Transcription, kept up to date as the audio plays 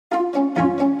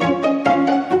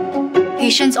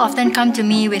Patients often come to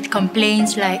me with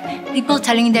complaints like people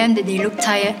telling them that they look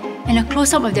tired, and a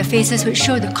close-up of their faces would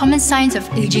show the common signs of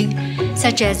aging,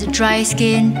 such as dry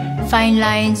skin, fine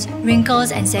lines,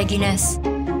 wrinkles, and sagginess.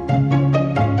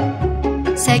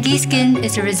 Saggy skin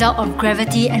is a result of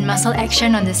gravity and muscle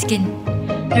action on the skin.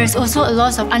 There is also a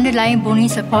loss of underlying bony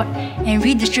support and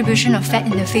redistribution of fat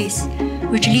in the face,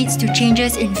 which leads to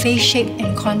changes in face shape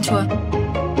and contour.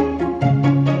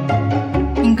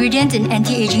 Ingredients in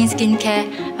anti-aging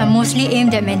skincare are mostly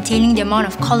aimed at maintaining the amount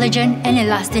of collagen and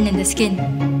elastin in the skin.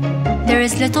 There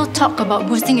is little talk about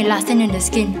boosting elastin in the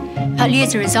skin, partly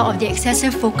as a result of the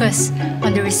excessive focus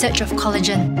on the research of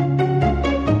collagen.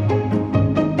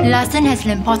 Elastin has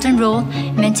an important role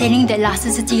in maintaining the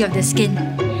elasticity of the skin.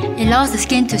 It allows the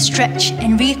skin to stretch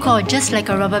and recoil just like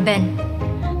a rubber band.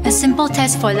 A simple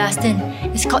test for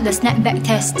elastin is called the snapback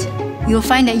test. You will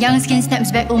find that young skin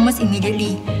snaps back almost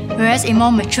immediately, whereas a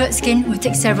more matured skin will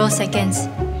take several seconds.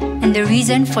 And the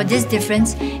reason for this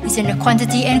difference is in the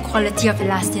quantity and quality of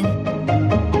elastin.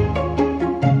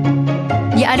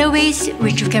 The other ways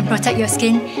which you can protect your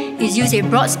skin is use a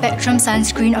broad-spectrum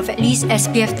sunscreen of at least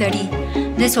SPF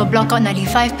 30. This will block out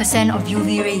 95% of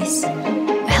UV rays.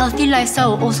 A healthy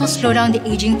lifestyle will also slow down the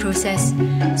aging process,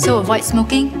 so avoid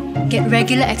smoking, get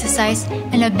regular exercise,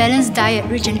 and a balanced diet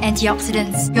rich in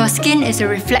antioxidants. Your skin is a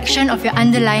reflection of your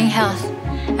underlying health.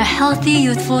 A healthy,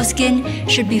 youthful skin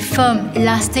should be firm,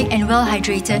 elastic, and well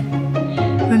hydrated.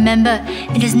 Remember,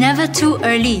 it is never too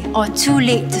early or too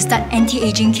late to start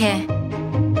anti-aging care.